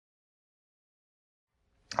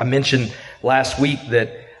I mentioned last week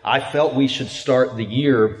that I felt we should start the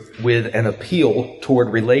year with an appeal toward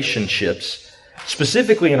relationships,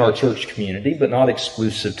 specifically in our church community, but not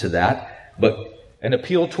exclusive to that, but an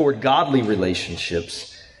appeal toward godly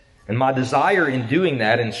relationships. And my desire in doing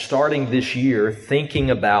that and starting this year thinking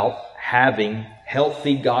about having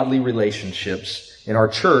healthy, godly relationships in our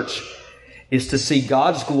church is to see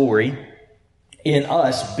God's glory in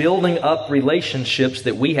us building up relationships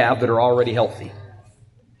that we have that are already healthy.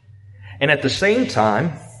 And at the same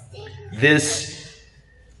time, this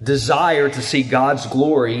desire to see God's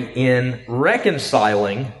glory in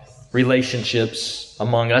reconciling relationships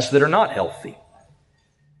among us that are not healthy.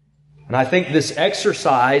 And I think this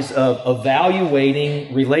exercise of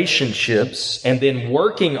evaluating relationships and then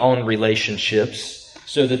working on relationships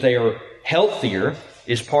so that they are healthier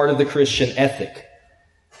is part of the Christian ethic.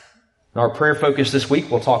 In our prayer focus this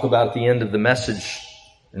week, we'll talk about at the end of the message.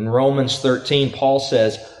 In Romans 13, Paul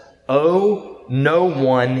says, "Owe no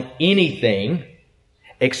one anything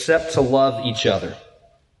except to love each other.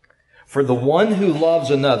 For the one who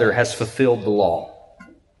loves another has fulfilled the law."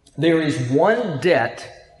 There is one debt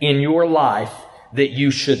in your life that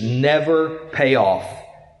you should never pay off,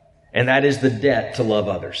 and that is the debt to love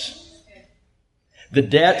others. The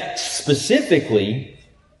debt specifically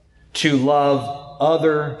to love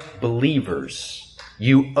other believers.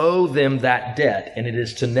 You owe them that debt, and it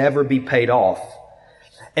is to never be paid off.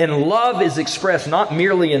 And love is expressed not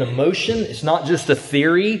merely in emotion. It's not just a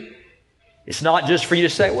theory. It's not just for you to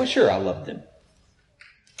say, well, sure, I love them.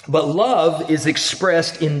 But love is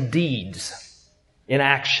expressed in deeds, in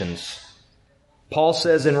actions. Paul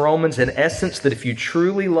says in Romans, in essence, that if you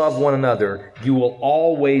truly love one another, you will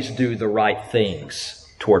always do the right things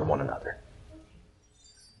toward one another.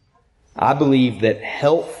 I believe that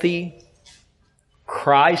healthy,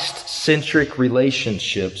 Christ-centric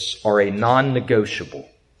relationships are a non-negotiable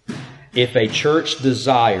if a church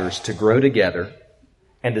desires to grow together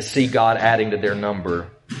and to see God adding to their number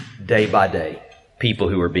day by day, people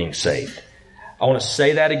who are being saved. I want to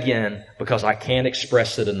say that again because I can't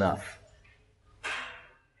express it enough.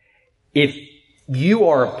 If you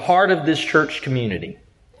are a part of this church community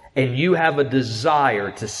and you have a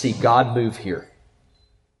desire to see God move here,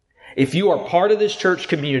 if you are part of this church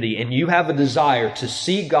community and you have a desire to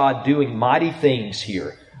see God doing mighty things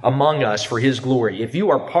here among us for His glory, if you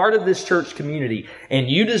are part of this church community and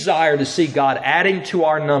you desire to see God adding to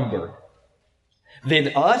our number,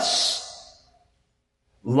 then us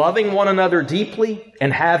loving one another deeply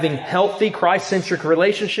and having healthy Christ-centric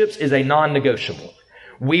relationships is a non-negotiable.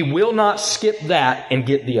 We will not skip that and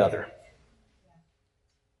get the other.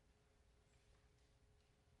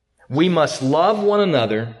 We must love one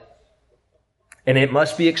another, and it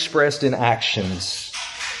must be expressed in actions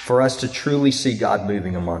for us to truly see God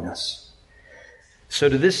moving among us. So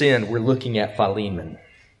to this end, we're looking at Philemon,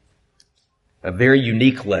 a very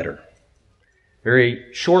unique letter,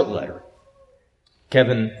 very short letter.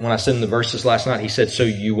 Kevin, when I sent him the verses last night, he said, "So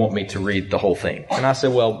you want me to read the whole thing?" And I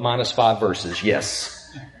said, well, minus 5 verses, yes.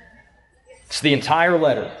 It's the entire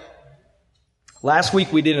letter. Last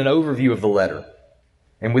week we did an overview of the letter,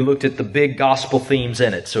 and we looked at the big gospel themes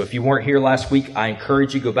in it. So if you weren't here last week, I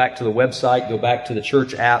encourage you to go back to the website, go back to the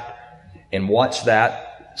church app, and watch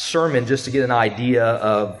that sermon just to get an idea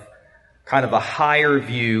of kind of a higher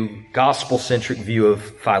view, gospel-centric view of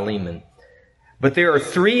Philemon. But there are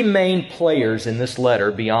 3 main players in this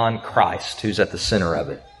letter beyond Christ, who's at the center of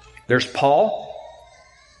it. There's Paul,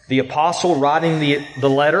 the apostle writing the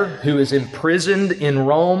letter, who is imprisoned in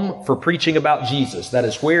Rome for preaching about Jesus. That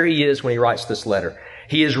is where he is when he writes this letter.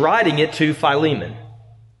 He is writing it to Philemon,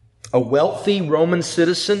 a wealthy Roman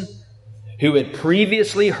citizen who had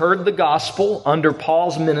previously heard the gospel under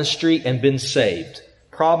Paul's ministry and been saved,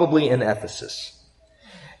 probably in Ephesus.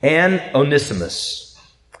 And Onesimus,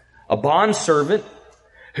 a bondservant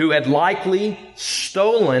who had likely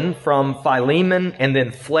stolen from Philemon and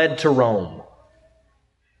then fled to Rome,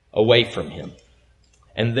 away from him.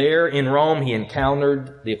 And there in Rome he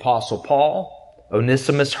encountered the Apostle Paul.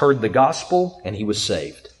 Onesimus heard the gospel and he was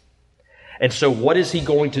saved. And so what is he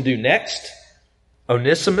going to do next?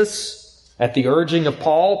 Onesimus, at the urging of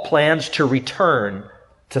Paul, plans to return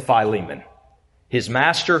to Philemon, his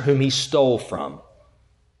master whom he stole from.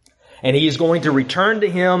 And he is going to return to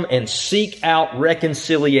him and seek out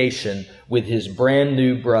reconciliation with his brand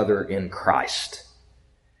new brother in Christ.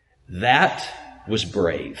 That was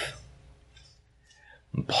brave.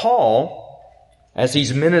 Paul, as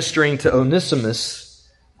he's ministering to Onesimus,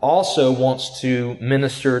 also wants to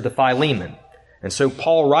minister to Philemon. And so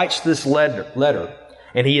Paul writes this letter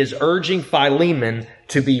and he is urging Philemon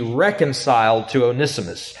to be reconciled to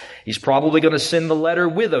Onesimus. He's probably going to send the letter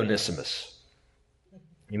with Onesimus.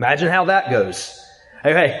 Imagine how that goes.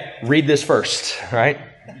 Hey, read this first, right?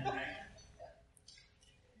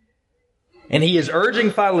 And he is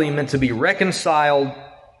urging Philemon to be reconciled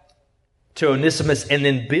to Onesimus and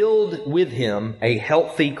then build with him a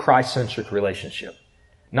healthy Christ-centric relationship.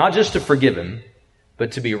 Not just to forgive him,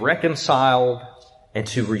 but to be reconciled and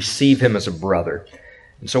to receive him as a brother.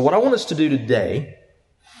 And so what I want us to do today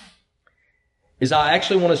is I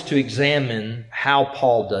actually want us to examine how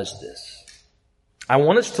Paul does this. I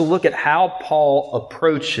want us to look at how Paul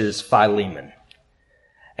approaches Philemon.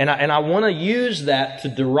 And I want to use that to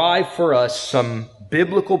derive for us some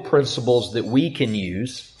biblical principles that we can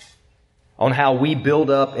use on how we build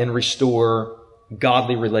up and restore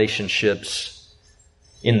godly relationships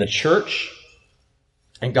in the church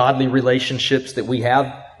and godly relationships that we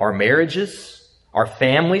have, our marriages, our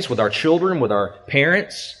families, with our children, with our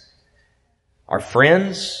parents, our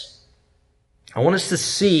friends. I want us to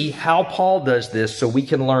see how Paul does this so we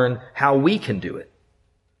can learn how we can do it.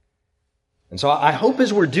 And so I hope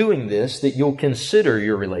as we're doing this that you'll consider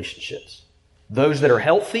your relationships. Those that are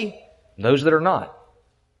healthy, those that are not.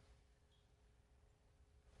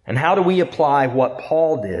 And how do we apply what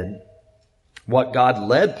Paul did, what God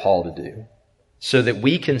led Paul to do, so that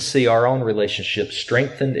we can see our own relationships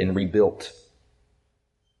strengthened and rebuilt?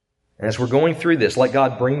 And as we're going through this, let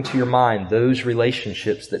God bring to your mind those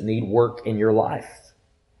relationships that need work in your life.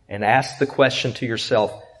 And ask the question to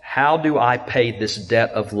yourself, how do I pay this debt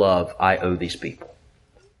of love I owe these people?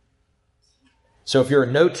 So if you're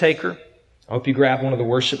a note taker, I hope you grab one of the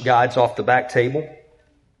worship guides off the back table.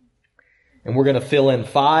 And we're going to fill in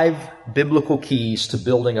 5 biblical keys to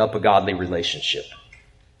building up a godly relationship.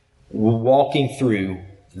 We're walking through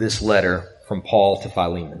this letter from Paul to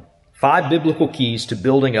Philemon. 5 biblical keys to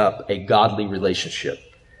building up a godly relationship.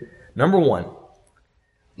 Number 1,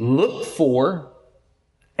 look for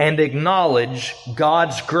and acknowledge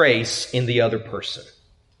God's grace in the other person.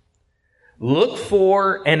 Look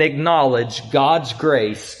for and acknowledge God's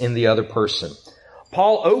grace in the other person.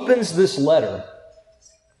 Paul opens this letter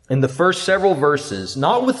in the first several verses,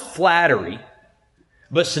 not with flattery,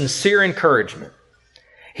 but sincere encouragement.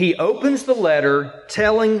 He opens the letter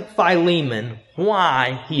telling Philemon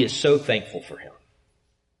why he is so thankful for him.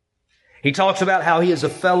 He talks about how he is a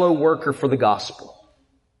fellow worker for the gospel.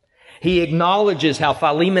 He acknowledges how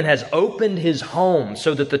Philemon has opened his home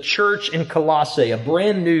so that the church in Colossae, a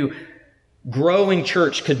brand new growing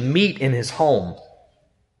church, could meet in his home.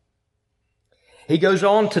 He goes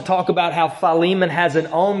on to talk about how Philemon has an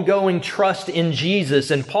ongoing trust in Jesus.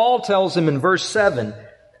 And Paul tells him in verse 7,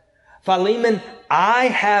 Philemon, I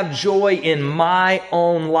have joy in my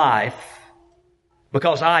own life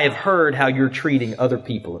because I have heard how you're treating other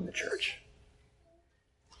people in the church.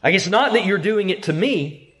 Like, it's not that you're doing it to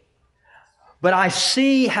me, but I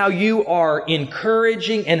see how you are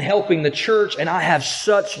encouraging and helping the church, and I have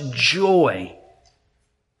such joy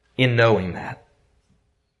in knowing that.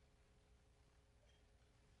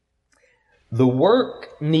 The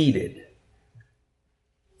work needed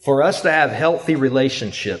for us to have healthy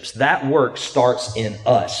relationships, that work starts in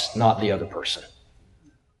us, not the other person.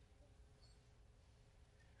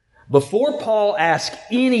 Before Paul asked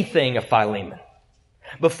anything of Philemon,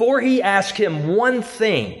 before he asked him one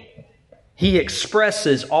thing, he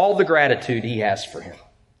expresses all the gratitude he has for him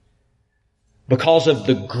because of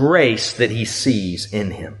the grace that he sees in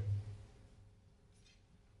him.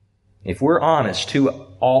 If we're honest, too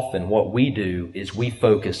often what we do is we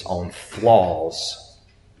focus on flaws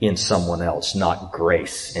in someone else, not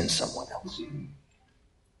grace in someone else.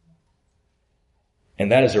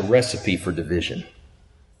 And that is a recipe for division.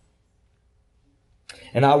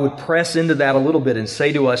 And I would press into that a little bit and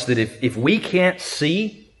say to us that if we can't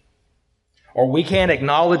see or we can't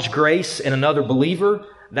acknowledge grace in another believer,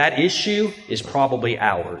 that issue is probably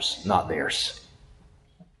ours, not theirs.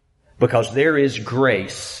 Because there is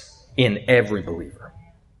grace in every believer.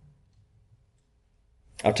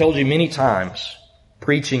 I've told you many times,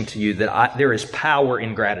 preaching to you, that there is power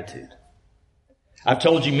in gratitude. I've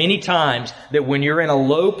told you many times that when you're in a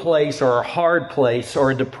low place or a hard place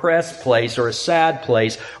or a depressed place or a sad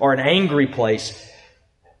place or an angry place,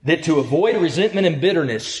 that to avoid resentment and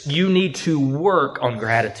bitterness, you need to work on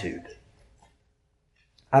gratitude.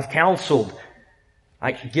 I've counseled,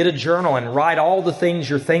 get a journal and write all the things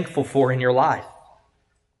you're thankful for in your life.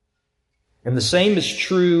 And the same is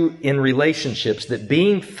true in relationships, that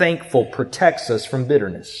being thankful protects us from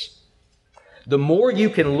bitterness. The more you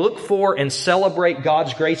can look for and celebrate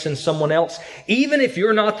God's grace in someone else, even if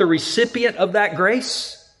you're not the recipient of that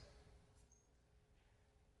grace,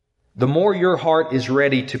 the more your heart is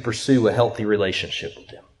ready to pursue a healthy relationship with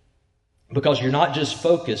them. Because you're not just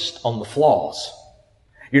focused on the flaws.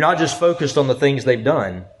 You're not just focused on the things they've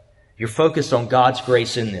done. You're focused on God's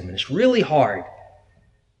grace in them. And it's really hard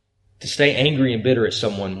to stay angry and bitter at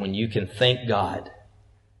someone when you can thank God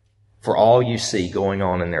for all you see going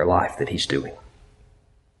on in their life that He's doing.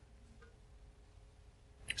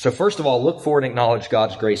 So first of all, look for and acknowledge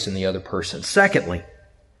God's grace in the other person. Secondly,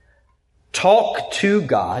 talk to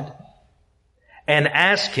God and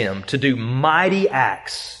ask Him to do mighty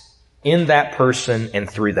acts in that person and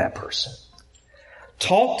through that person.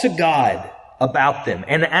 Talk to God about them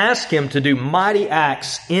and ask Him to do mighty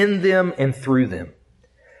acts in them and through them.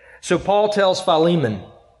 So Paul tells Philemon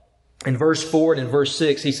in verse 4 and in verse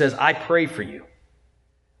 6, he says, I pray for you.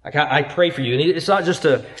 I pray for you. And he's not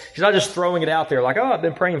just throwing it out there like, oh, I've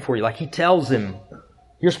been praying for you. Like he tells him,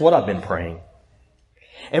 here's what I've been praying.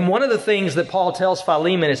 And one of the things that Paul tells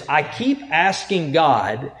Philemon is, I keep asking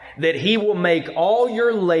God that He will make all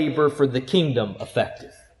your labor for the kingdom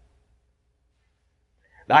effective.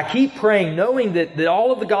 I keep praying, knowing that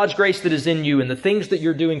all of the God's grace that is in you and the things that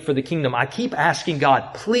you're doing for the kingdom, I keep asking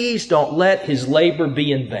God, please don't let His labor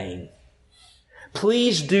be in vain.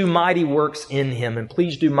 Please do mighty works in Him, and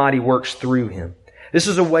please do mighty works through Him. This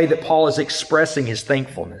is a way that Paul is expressing his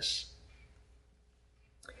thankfulness.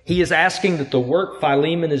 He is asking that the work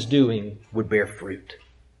Philemon is doing would bear fruit.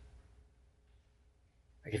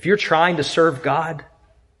 Like if you're trying to serve God,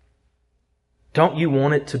 don't you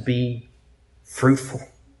want it to be fruitful?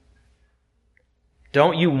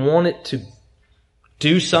 Don't you want it to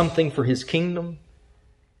do something for His kingdom?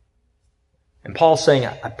 And Paul's saying,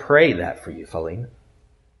 I pray that for you, Philemon.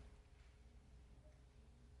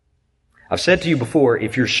 I've said to you before,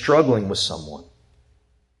 if you're struggling with someone,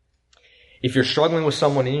 if you're struggling with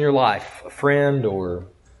someone in your life, a friend or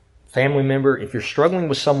family member, if you're struggling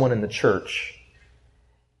with someone in the church,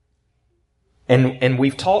 and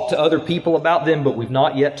we've talked to other people about them, but we've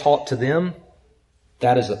not yet talked to them,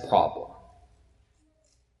 that is a problem.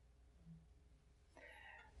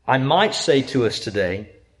 I might say to us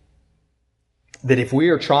today that if we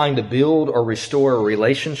are trying to build or restore a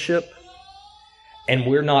relationship, and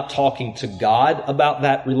we're not talking to God about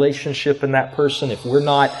that relationship and that person, if we're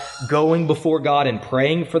not going before God and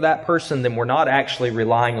praying for that person, then we're not actually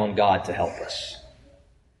relying on God to help us.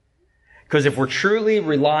 Because if we're truly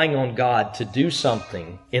relying on God to do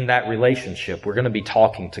something in that relationship, we're going to be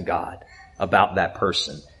talking to God about that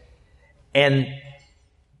person. And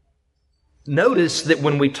notice that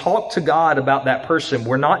when we talk to God about that person,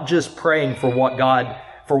 we're not just praying for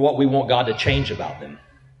what we want God to change about them.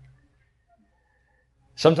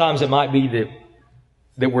 Sometimes it might be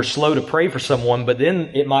that we're slow to pray for someone, but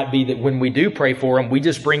then it might be that when we do pray for them, we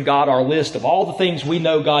just bring God our list of all the things we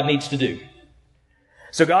know God needs to do.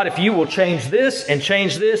 So God, if you will change this and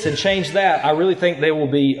change this and change that, I really think they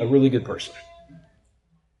will be a really good person.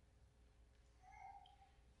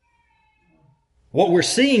 What we're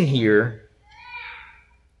seeing here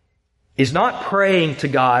is not praying to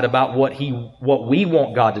God about what we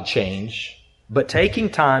want God to change, but taking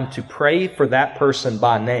time to pray for that person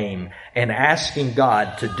by name and asking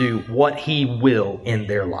God to do what He will in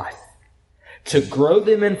their life, to grow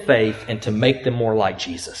them in faith and to make them more like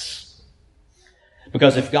Jesus.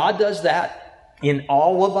 Because if God does that in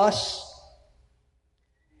all of us,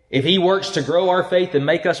 if He works to grow our faith and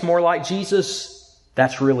make us more like Jesus,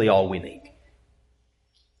 that's really all we need.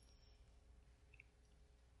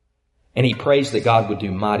 And he prays that God would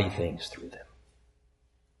do mighty things through them.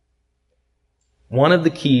 One of the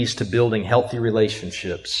keys to building healthy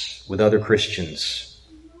relationships with other Christians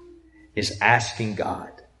is asking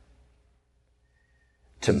God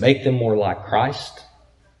to make them more like Christ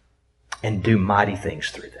and do mighty things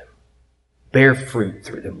through them. Bear fruit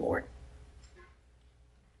through them, Lord.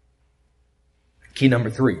 Key number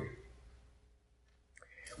 3.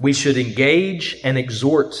 We should engage and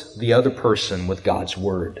exhort the other person with God's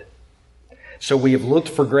Word. So we have looked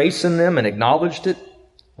for grace in them and acknowledged it.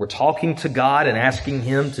 We're talking to God and asking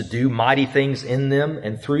Him to do mighty things in them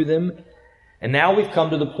and through them. And now we've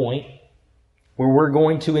come to the point where we're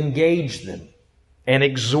going to engage them and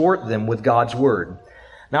exhort them with God's Word.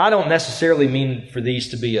 Now, I don't necessarily mean for these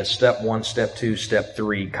to be a step 1, step 2, step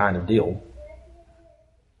 3 kind of deal.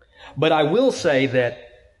 But I will say that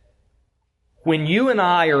when you and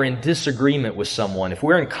I are in disagreement with someone, if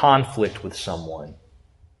we're in conflict with someone,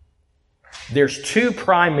 there's 2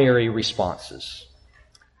 primary responses.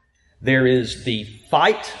 There is the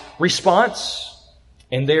fight response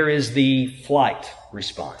and there is the flight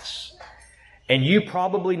response. And you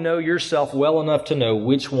probably know yourself well enough to know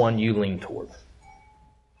which one you lean toward.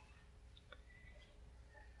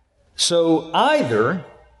 So either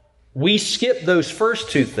we skip those first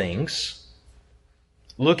two things,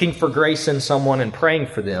 looking for grace in someone and praying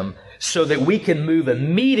for them, so that we can move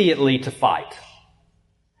immediately to fight.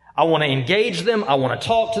 I want to engage them. I want to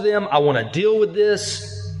talk to them. I want to deal with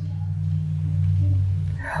this.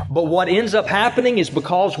 But what ends up happening is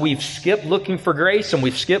because we've skipped looking for grace and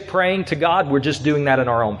we've skipped praying to God, we're just doing that in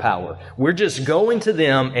our own power. We're just going to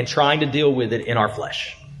them and trying to deal with it in our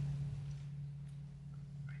flesh.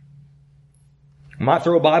 I might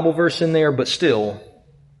throw a Bible verse in there, but still,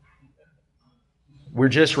 we're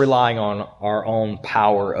just relying on our own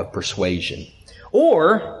power of persuasion.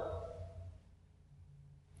 Or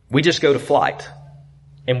we just go to flight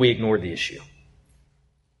and we ignore the issue.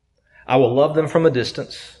 I will love them from a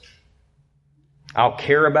distance. I'll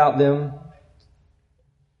care about them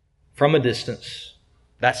from a distance.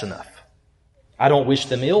 That's enough. I don't wish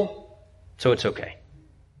them ill, so it's okay.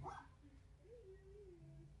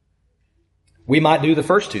 We might do the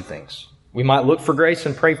first two things. We might look for grace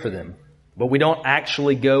and pray for them, but we don't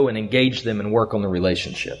actually go and engage them and work on the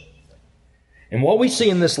relationship. And what we see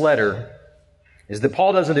in this letter is that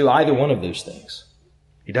Paul doesn't do either one of those things.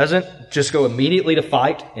 He doesn't just go immediately to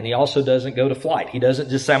fight, and he also doesn't go to flight. He doesn't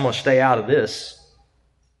just say, I'm going to stay out of this.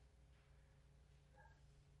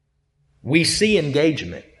 We see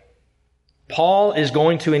engagement. Paul is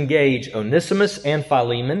going to engage Onesimus and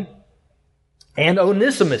Philemon, and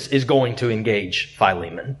Onesimus is going to engage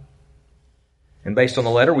Philemon. And based on the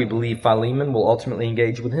letter, we believe Philemon will ultimately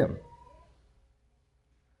engage with him.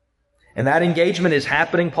 And that engagement is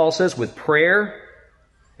happening, Paul says, with prayer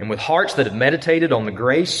and with hearts that have meditated on the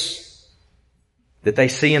grace that they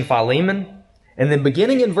see in Philemon. And then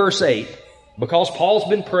beginning in verse 8, because Paul's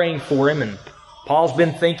been praying for him and Paul's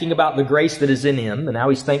been thinking about the grace that is in him, and now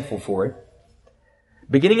he's thankful for it.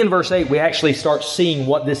 Beginning in verse 8, we actually start seeing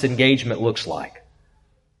what this engagement looks like.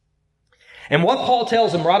 And what Paul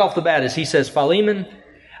tells him right off the bat is he says, Philemon,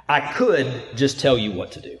 I could just tell you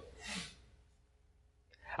what to do.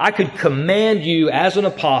 I could command you as an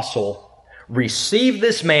apostle, receive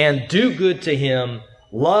this man, do good to him,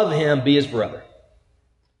 love him, be his brother.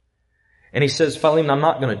 And he says, Philemon, I'm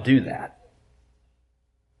not going to do that.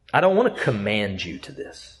 I don't want to command you to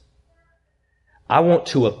this. I want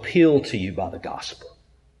to appeal to you by the gospel.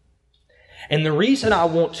 And the reason I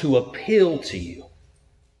want to appeal to you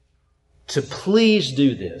to please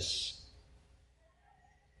do this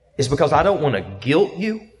is because I don't want to guilt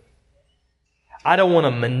you. I don't want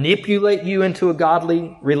to manipulate you into a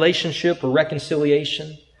godly relationship or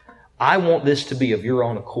reconciliation. I want this to be of your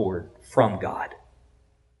own accord from God.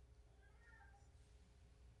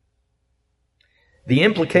 The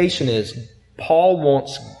implication is Paul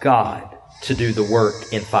wants God to do the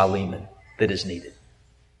work in Philemon that is needed.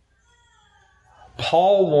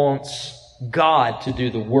 Paul wants God to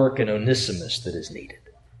do the work in Onesimus that is needed.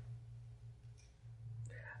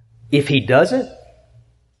 If he doesn't,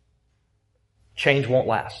 change won't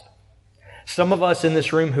last. Some of us in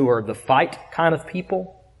this room who are the fight kind of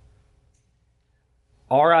people,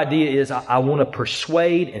 our idea is I want to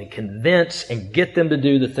persuade and convince and get them to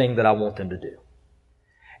do the thing that I want them to do.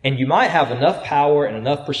 And you might have enough power and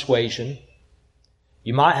enough persuasion.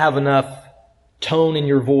 You might have enough tone in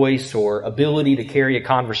your voice or ability to carry a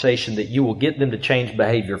conversation that you will get them to change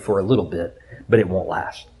behavior for a little bit, but it won't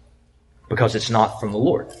last because it's not from the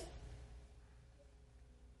Lord.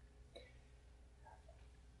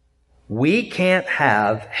 We can't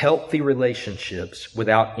have healthy relationships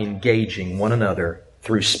without engaging one another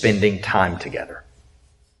through spending time together.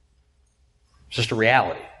 It's just a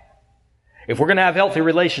reality. If we're going to have healthy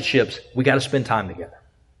relationships, we got to spend time together.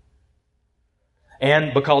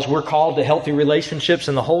 And because we're called to healthy relationships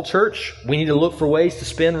in the whole church, we need to look for ways to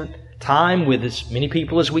spend time with as many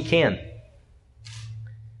people as we can.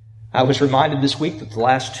 I was reminded this week that the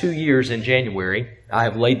last 2 years in January, I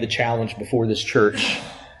have laid the challenge before this church.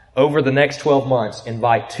 Over the next 12 months,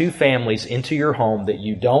 invite 2 families into your home that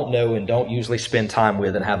you don't know and don't usually spend time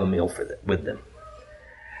with and have a meal with them.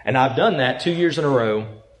 And I've done that 2 years in a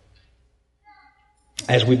row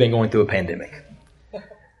as we've been going through a pandemic.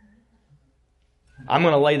 I'm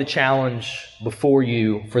going to lay the challenge before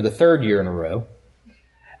you for the 3rd year in a row.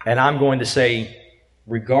 And I'm going to say,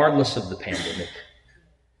 regardless of the pandemic,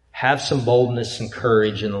 have some boldness and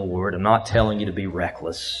courage in the Lord. I'm not telling you to be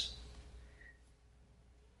reckless.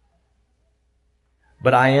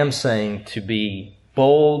 But I am saying to be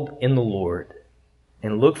bold in the Lord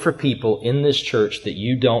and look for people in this church that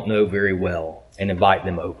you don't know very well and invite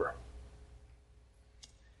them over.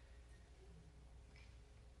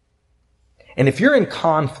 And if you're in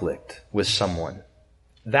conflict with someone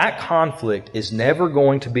that conflict is never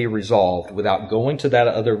going to be resolved without going to that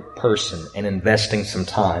other person and investing some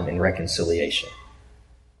time in reconciliation.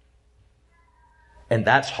 And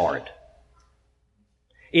that's hard.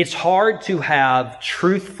 It's hard to have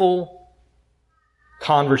truthful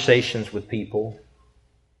conversations with people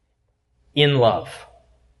in love.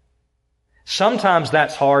 Sometimes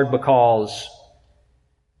that's hard because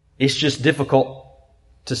it's just difficult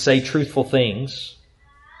to say truthful things.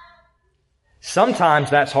 Sometimes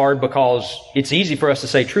that's hard because it's easy for us to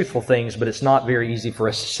say truthful things, but it's not very easy for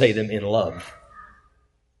us to say them in love.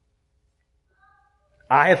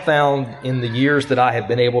 I have found in the years that I have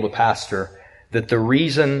been able to pastor that the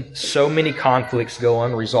reason so many conflicts go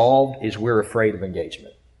unresolved is we're afraid of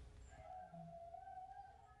engagement.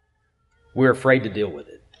 We're afraid to deal with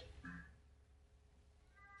it.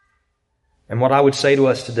 And what I would say to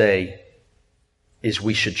us today is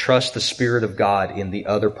we should trust the Spirit of God in the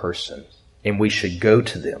other person, and we should go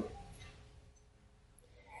to them.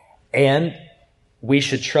 And we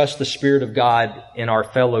should trust the Spirit of God in our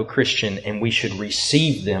fellow Christian, and we should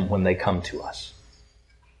receive them when they come to us.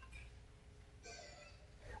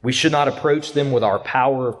 We should not approach them with our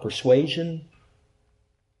power of persuasion.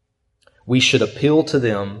 We should appeal to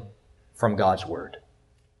them from God's Word.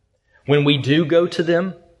 When we do go to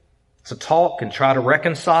them to talk and try to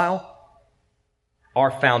reconcile, our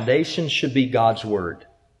foundation should be God's Word.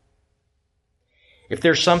 If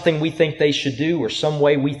there's something we think they should do, or some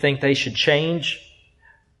way we think they should change,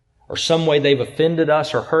 or some way they've offended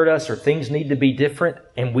us or hurt us, or things need to be different,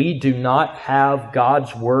 and we do not have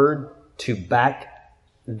God's Word to back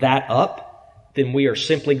that up, then we are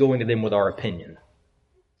simply going to them with our opinion.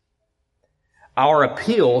 Our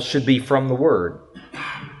appeal should be from the Word.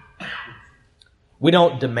 We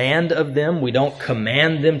don't demand of them. We don't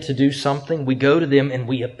command them to do something. We go to them and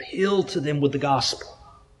we appeal to them with the gospel.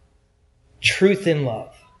 Truth in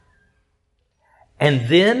love. And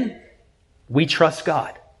then we trust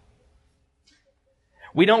God.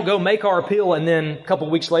 We don't go make our appeal and then a couple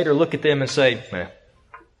weeks later look at them and say,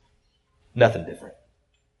 nothing different.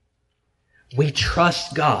 We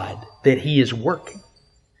trust God that He is working.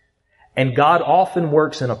 And God often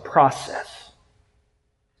works in a process.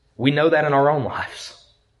 We know that in our own lives.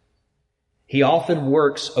 He often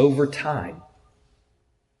works over time.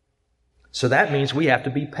 So that means we have to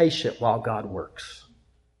be patient while God works.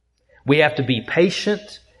 We have to be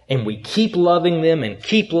patient, and we keep loving them and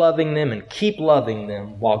keep loving them and keep loving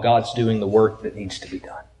them while God's doing the work that needs to be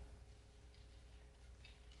done.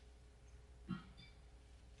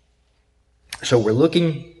 So we're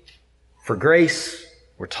looking for grace.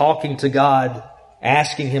 We're talking to God,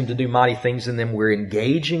 asking Him to do mighty things in them. We're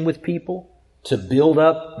engaging with people to build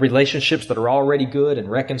up relationships that are already good and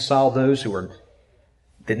reconcile those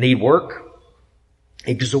that need work.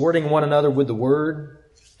 Exhorting one another with the Word.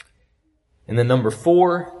 And then number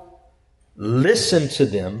 4, listen to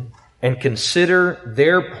them and consider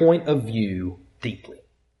their point of view deeply.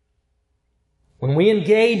 When we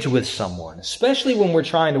engage with someone, especially when we're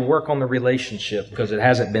trying to work on the relationship because it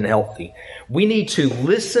hasn't been healthy, we need to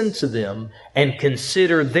listen to them and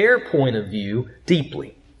consider their point of view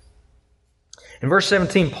deeply. In verse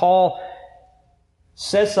 17, Paul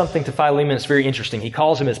says something to Philemon that's very interesting. He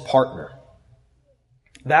calls him his partner.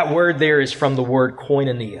 That word there is from the word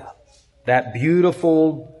koinonia, that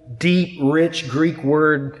beautiful, deep, rich Greek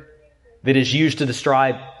word that is used to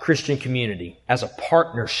describe Christian community as a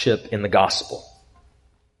partnership in the gospel.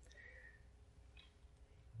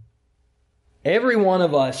 Every one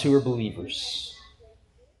of us who are believers,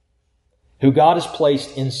 who God has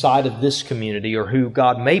placed inside of this community, or who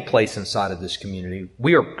God may place inside of this community,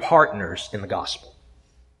 we are partners in the gospel.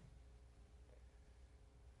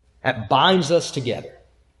 That binds us together.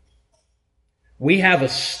 We have a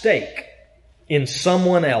stake in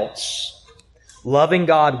someone else loving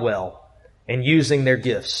God well and using their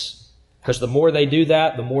gifts. Because the more they do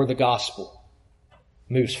that, the more the gospel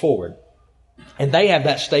moves forward. And they have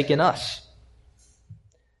that stake in us.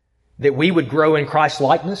 That we would grow in Christ's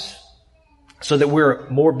likeness so that we're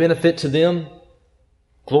more benefit to them,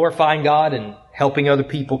 glorifying God and helping other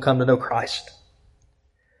people come to know Christ.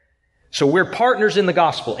 So we're partners in the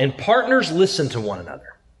gospel, and partners listen to one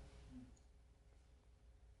another.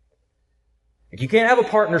 You can't have a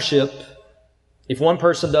partnership if one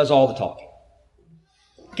person does all the talking.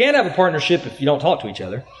 You can't have a partnership if you don't talk to each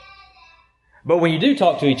other. But when you do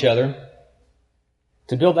talk to each other,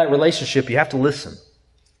 to build that relationship, you have to listen.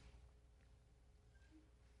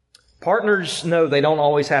 Partners know they don't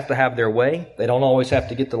always have to have their way. They don't always have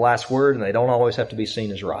to get the last word, and they don't always have to be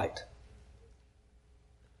seen as right.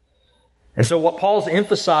 And so what Paul's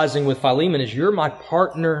emphasizing with Philemon is, you're my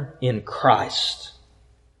partner in Christ.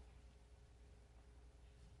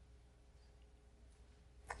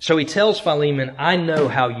 So he tells Philemon, I know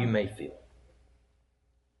how you may feel.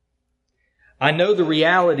 I know the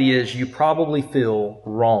reality is you probably feel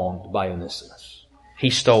wronged by Onesimus. He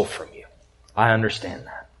stole from you. I understand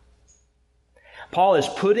that. Paul is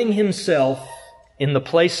putting himself in the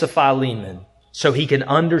place of Philemon so he can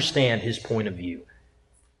understand his point of view.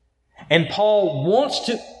 And Paul wants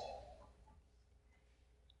to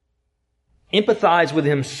empathize with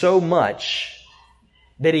him so much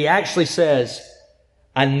that he actually says,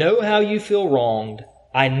 I know how you feel wronged.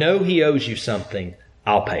 I know he owes you something.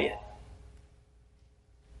 I'll pay it.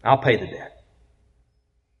 I'll pay the debt.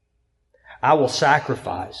 I will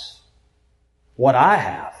sacrifice what I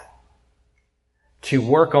have to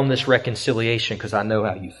work on this reconciliation because I know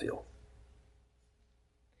how you feel.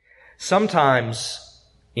 Sometimes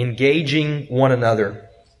engaging one another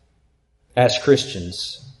as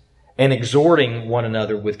Christians and exhorting one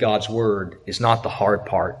another with God's Word is not the hard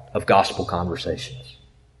part of gospel conversations.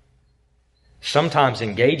 Sometimes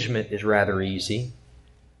engagement is rather easy.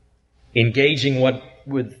 Engaging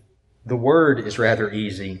with the Word is rather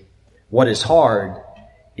easy. What is hard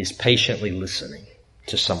is patiently listening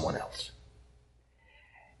to someone else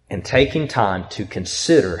and taking time to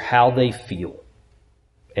consider how they feel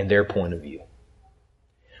and their point of view.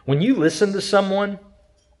 When you listen to someone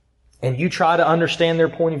and you try to understand their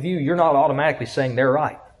point of view, you're not automatically saying they're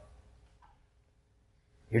right.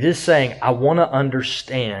 You're just saying, I want to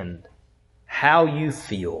understand how you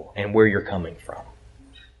feel and where you're coming from.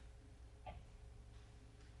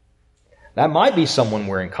 That might be someone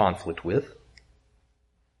we're in conflict with.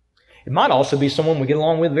 It might also be someone we get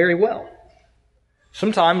along with very well.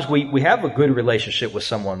 Sometimes we have a good relationship with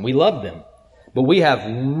someone. We love them. But we have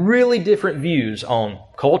really different views on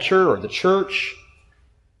culture or the church.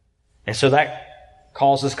 And so that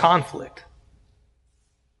causes conflict.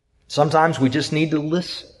 Sometimes we just need to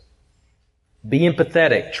listen. Be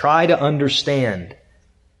empathetic. Try to understand.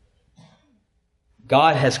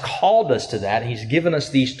 God has called us to that. He's given us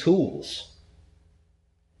these tools.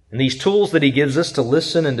 And these tools that He gives us to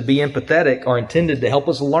listen and to be empathetic are intended to help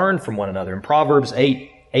us learn from one another. In Proverbs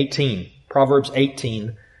 18,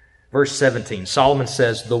 verse 17, Solomon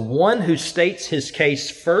says, the one who states his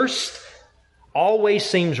case first always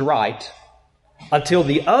seems right until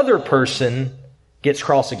the other person gets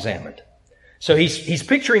cross-examined. So he's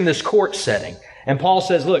picturing this court setting. And Paul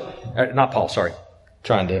says, look, not Paul, sorry.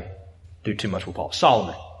 Trying to do too much with Paul.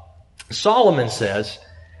 Solomon says,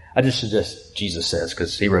 I just suggest Jesus says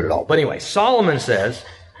because he wrote it all. But anyway, Solomon says,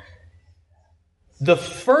 the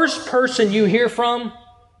first person you hear from,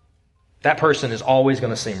 that person is always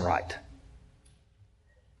going to seem right.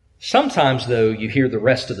 Sometimes, though, you hear the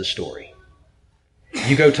rest of the story.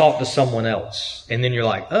 You go talk to someone else, and then you're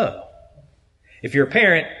like, oh. If you're a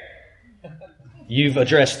parent, you've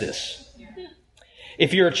addressed this.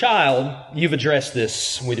 If you're a child, you've addressed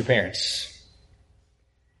this with your parents.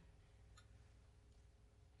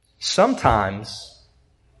 Sometimes,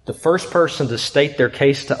 the first person to state their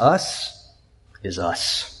case to us is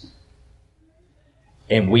us.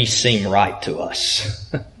 And we seem right to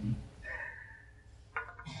us.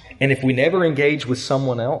 And if we never engage with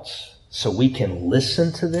someone else so we can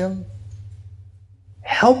listen to them,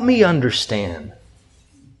 help me understand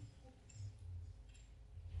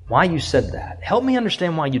why you said that. Help me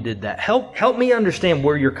understand why you did that. Help me understand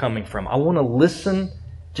where you're coming from. I want to listen.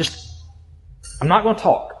 I'm not going to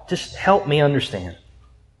talk. Just help me understand.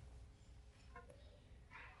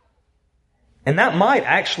 And that might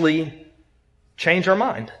actually change our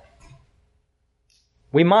mind.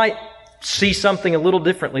 We might see something a little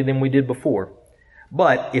differently than we did before.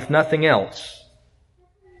 But if nothing else,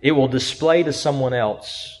 it will display to someone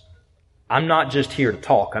else, I'm not just here to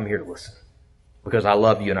talk, I'm here to listen. Because I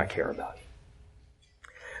love you and I care about you.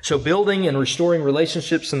 So building and restoring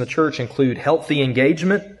relationships in the church include healthy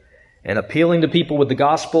engagement and appealing to people with the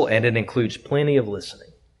gospel, and it includes plenty of listening.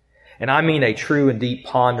 And I mean a true and deep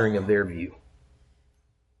pondering of their view.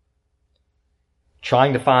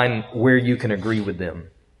 Trying to find where you can agree with them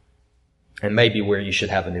and maybe where you should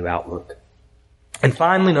have a new outlook. And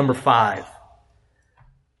finally, number 5,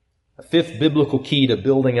 a fifth biblical key to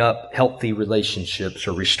building up healthy relationships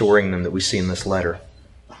or restoring them that we see in this letter.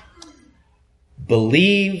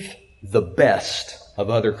 Believe the best of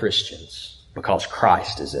other Christians because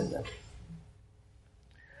Christ is in them.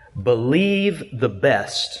 Believe the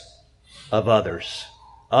best of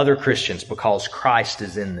other Christians because Christ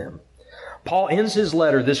is in them. Paul ends his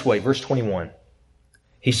letter this way, verse 21.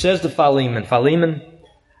 He says to Philemon, Philemon,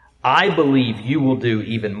 I believe you will do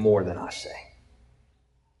even more than I say.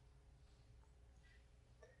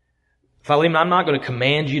 Philemon, I'm not going to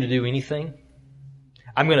command you to do anything.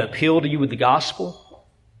 I'm going to appeal to you with the gospel.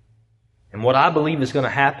 And what I believe is going to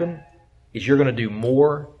happen is you're going to do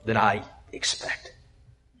more than I expect.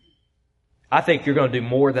 I think you're going to do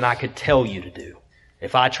more than I could tell you to do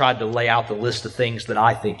if I tried to lay out the list of things that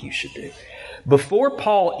I think you should do. Before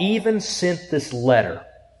Paul even sent this letter,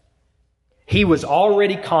 he was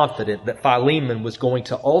already confident that Philemon was going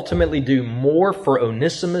to ultimately do more for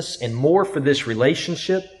Onesimus and more for this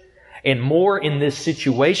relationship and more in this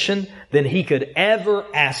situation than he could ever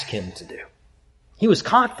ask him to do. He was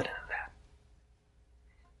confident of that.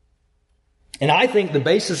 And I think the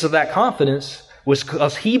basis of that confidence was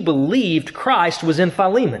because he believed Christ was in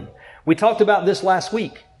Philemon. We talked about this last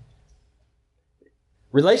week.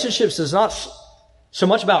 Relationships is not so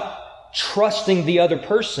much about trusting the other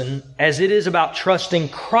person as it is about trusting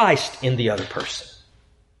Christ in the other person.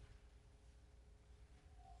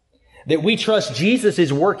 That we trust Jesus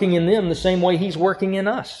is working in them the same way He's working in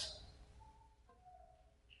us.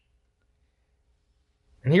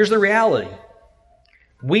 And here's the reality.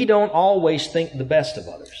 We don't always think the best of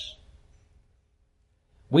others.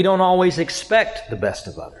 We don't always expect the best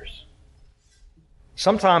of others.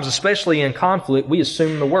 Sometimes, especially in conflict, we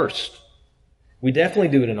assume the worst. We definitely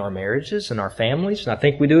do it in our marriages and our families, and I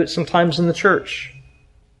think we do it sometimes in the church.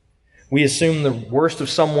 We assume the worst of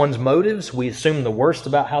someone's motives. We assume the worst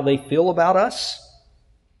about how they feel about us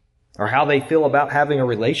or how they feel about having a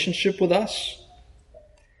relationship with us.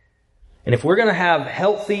 And if we're going to have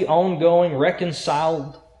healthy, ongoing,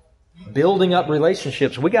 reconciled, building up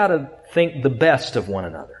relationships, we got to think the best of one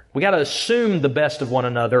another. We got to assume the best of one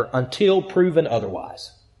another until proven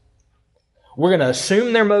otherwise. We're going to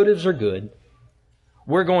assume their motives are good.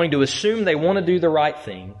 We're going to assume they want to do the right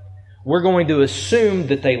thing. We're going to assume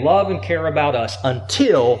that they love and care about us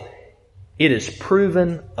until it is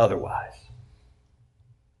proven otherwise.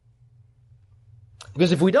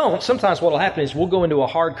 Because if we don't, sometimes what will happen is we'll go into a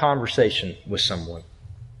hard conversation with someone.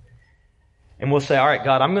 And we'll say, all right,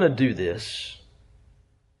 God, I'm going to do this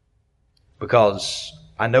because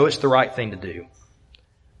I know it's the right thing to do,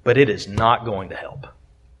 but it is not going to help.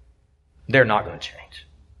 They're not going to change.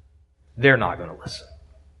 They're not going to listen.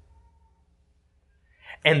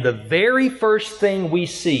 And the very first thing we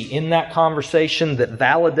see in that conversation that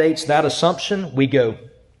validates that assumption, we go,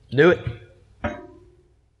 knew it.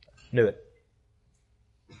 Knew it.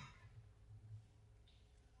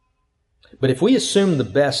 But if we assume the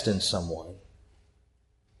best in someone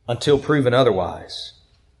until proven otherwise,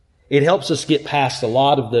 it helps us get past a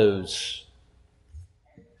lot of those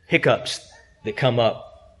hiccups that come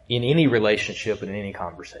up in any relationship and in any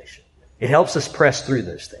conversation. It helps us press through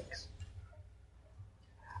those things.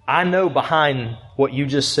 I know behind what you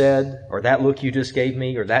just said, or that look you just gave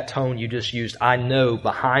me, or that tone you just used, I know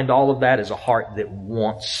behind all of that is a heart that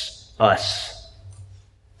wants us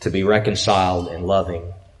to be reconciled and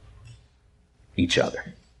loving each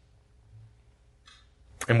other.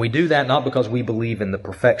 And we do that not because we believe in the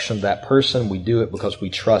perfection of that person. We do it because we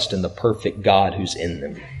trust in the perfect God who's in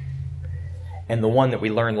them. And the one that we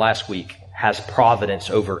learned last week has providence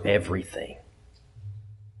over everything,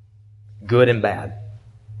 good and bad.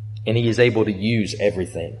 And He is able to use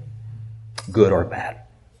everything, good or bad.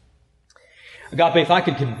 Agape, if I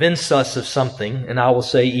could convince us of something, and I will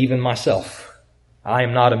say even myself, I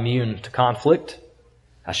am not immune to conflict.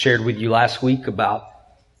 I shared with you last week about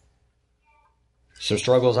some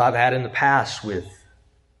struggles I've had in the past with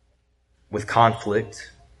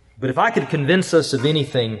conflict. But if I could convince us of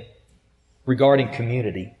anything regarding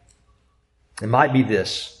community, it might be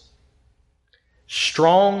this.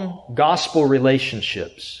 Strong gospel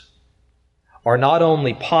relationships are not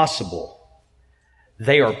only possible,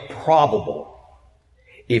 they are probable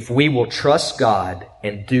if we will trust God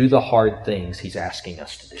and do the hard things He's asking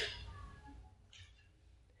us to do.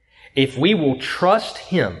 If we will trust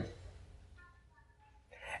Him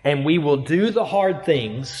and we will do the hard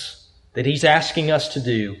things that He's asking us to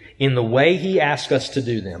do in the way He asks us to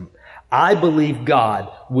do them, I believe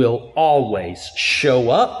God will always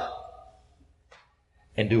show up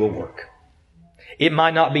and do a work. It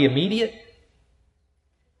might not be immediate.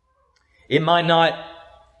 It might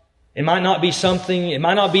not be something, it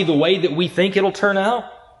might not be the way that we think it'll turn out.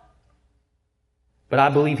 But I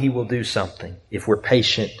believe He will do something if we're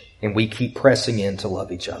patient and we keep pressing in to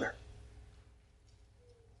love each other.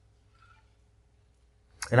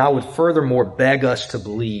 And I would furthermore beg us to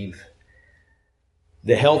believe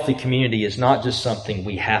the healthy community is not just something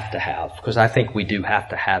we have to have, because I think we do have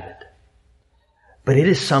to have it. But it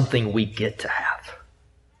is something we get to have.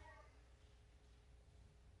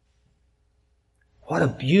 What a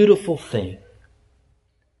beautiful thing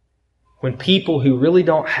when people who really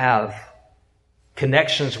don't have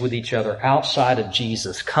connections with each other outside of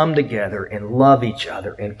Jesus come together and love each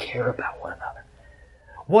other and care about one another.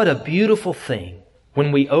 What a beautiful thing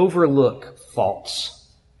when we overlook faults.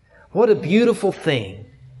 What a beautiful thing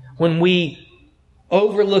when we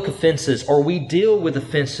overlook offenses or we deal with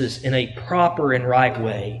offenses in a proper and right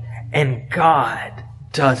way and God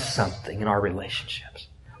does something in our relationships.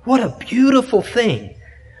 What a beautiful thing.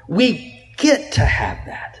 We get to have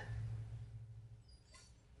that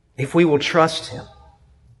if we will trust Him.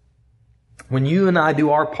 When you and I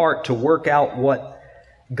do our part to work out what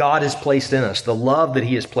God has placed in us, the love that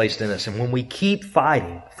He has placed in us, and when we keep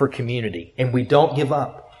fighting for community and we don't give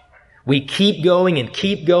up, we keep going and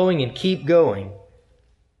keep going and keep going,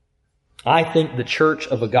 I think the church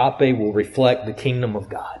of Agape will reflect the kingdom of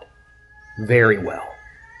God very well.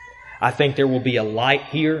 I think there will be a light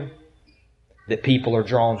here that people are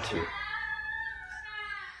drawn to.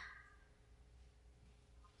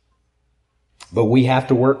 But we have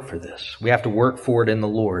to work for this. We have to work for it in the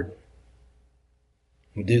Lord.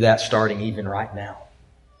 We do that starting even right now,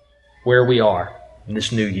 where we are in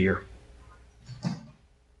this new year.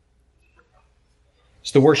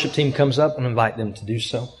 As the worship team comes up, and invite them to do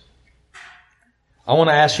so, I want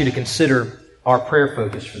to ask you to consider our prayer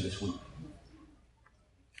focus for this week.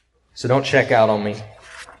 So don't check out on me.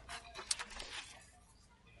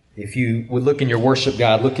 If you would look in your worship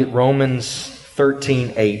guide, look at Romans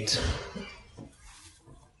 13:8.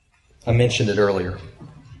 I mentioned it earlier.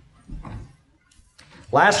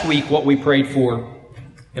 Last week, what we prayed for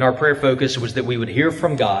in our prayer focus was that we would hear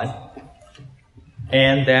from God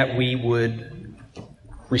and that we would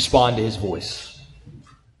respond to His voice.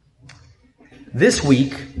 This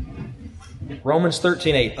week, Romans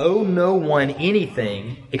 13:8, owe no one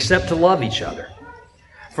anything except to love each other.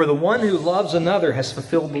 For the one who loves another has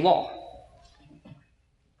fulfilled the law.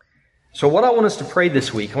 So what I want us to pray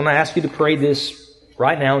this week, I want to ask you to pray this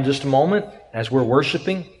right now in just a moment as we're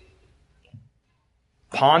worshiping.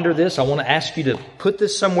 Ponder this. I want to ask you to put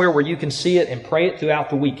this somewhere where you can see it and pray it throughout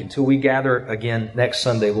the week until we gather again next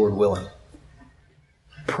Sunday, Lord willing.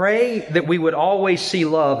 Pray that we would always see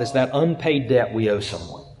love as that unpaid debt we owe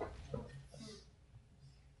someone.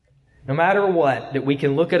 No matter what, that we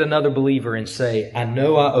can look at another believer and say, I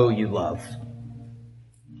know I owe you love.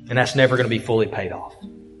 And that's never going to be fully paid off.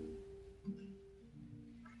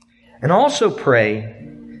 And also pray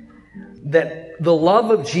that the love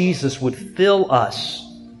of Jesus would fill us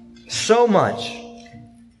so much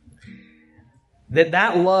that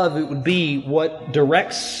that love, it would be what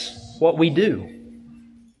directs what we do.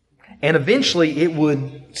 And eventually it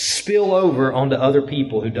would spill over onto other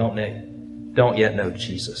people who don't yet know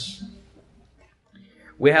Jesus.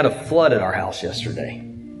 We had a flood at our house yesterday.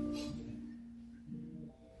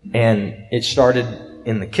 And it started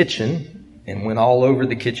in the kitchen and went all over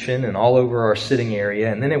the kitchen and all over our sitting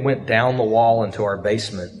area. And then it went down the wall into our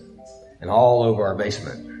basement and all over our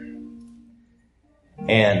basement.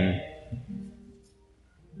 And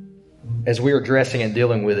as we were dressing and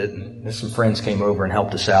dealing with it, and some friends came over and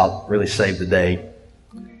helped us out, really saved the day.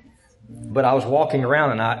 But I was walking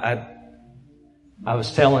around and I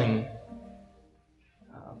was telling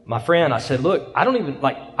my friend, I said, look, I don't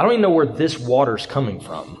even know where this water's coming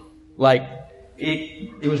from. Like,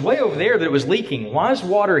 it was way over there that it was leaking. Why is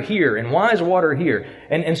water here? And why is water here?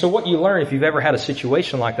 And so what you learn if you've ever had a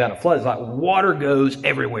situation like that in a flood is like water goes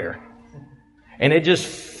everywhere. And it just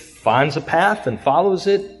finds a path and follows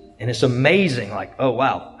it. And it's amazing, like, oh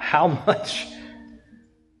wow, how much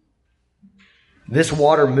this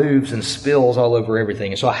water moves and spills all over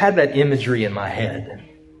everything. And so I had that imagery in my head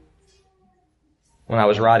when I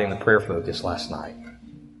was writing the prayer focus last night.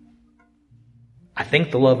 I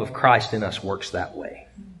think the love of Christ in us works that way.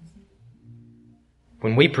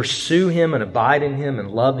 When we pursue Him and abide in Him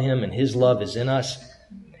and love Him and His love is in us,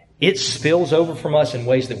 it spills over from us in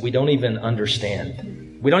ways that we don't even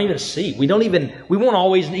understand. We don't even see. We won't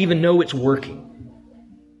always even know it's working.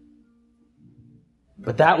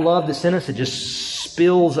 But that love that's in us, it just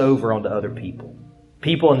spills over onto other people.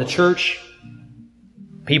 People in the church,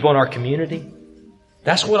 people in our community.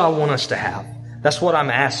 That's what I want us to have. That's what I'm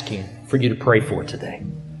asking for you to pray for today.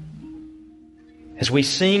 As we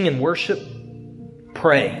sing and worship,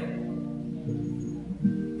 pray.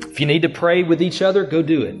 If you need to pray with each other, go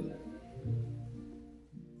do it.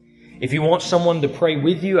 If you want someone to pray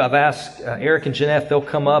with you, I've asked Eric and Jeanette, they'll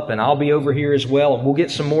come up and I'll be over here as well and we'll get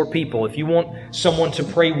some more people. If you want someone to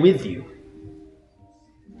pray with you,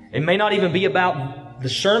 it may not even be about the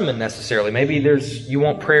sermon necessarily. Maybe you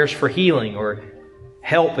want prayers for healing or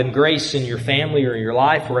help and grace in your family or in your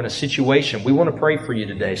life or in a situation. We want to pray for you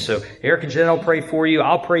today. So Eric and Jeanette will pray for you.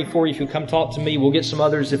 I'll pray for you if you come talk to me. We'll get some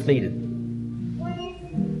others if needed.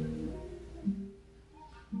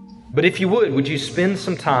 But if you would you spend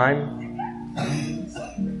some time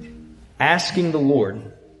asking the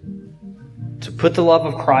Lord to put the love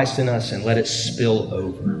of Christ in us and let it spill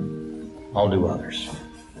over onto others?